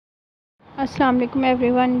Assalamu alaikum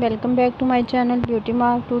everyone, welcome back to my channel Beauty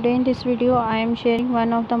Mark. Today in this video I am sharing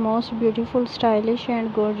one of the most beautiful, stylish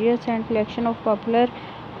and gorgeous and collection of popular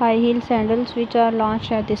high heel sandals which are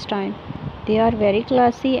launched at this time. They are very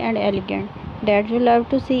classy and elegant that you love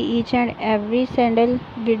to see each and every sandal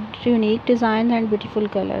with unique designs and beautiful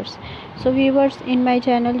colors. So viewers, in my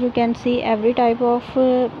channel you can see every type of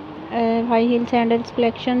high heel sandals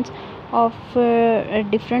collections of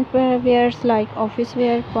different wears like office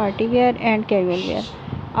wear, party wear and casual wear.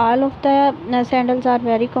 All of the sandals are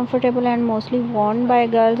very comfortable and mostly worn by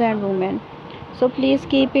girls and women. So please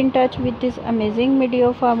keep in touch with this amazing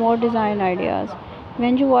video for more design ideas.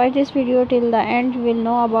 When you watch this video till the end, you will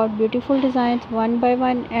know about beautiful designs one by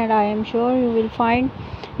one, and I am sure you will find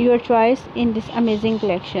your choice in this amazing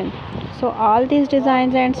collection. So all these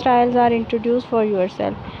designs and styles are introduced for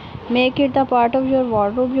yourself. Make it the part of your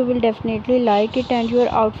wardrobe. You will definitely like it and your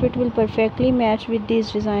outfit will perfectly match with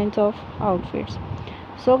these designs of outfits.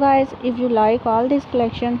 So guys, if you like all this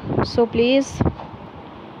collection, so please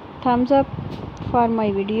thumbs up for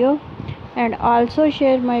my video and also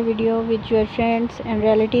share my video with your friends and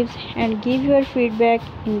relatives and give your feedback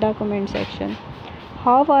in the comment section.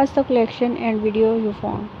 How was the collection and video you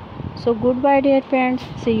found? So goodbye dear friends,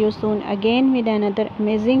 see you soon again with another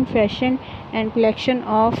amazing fashion and collection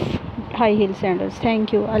of high heel sandals.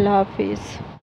 Thank you. Allah Hafiz.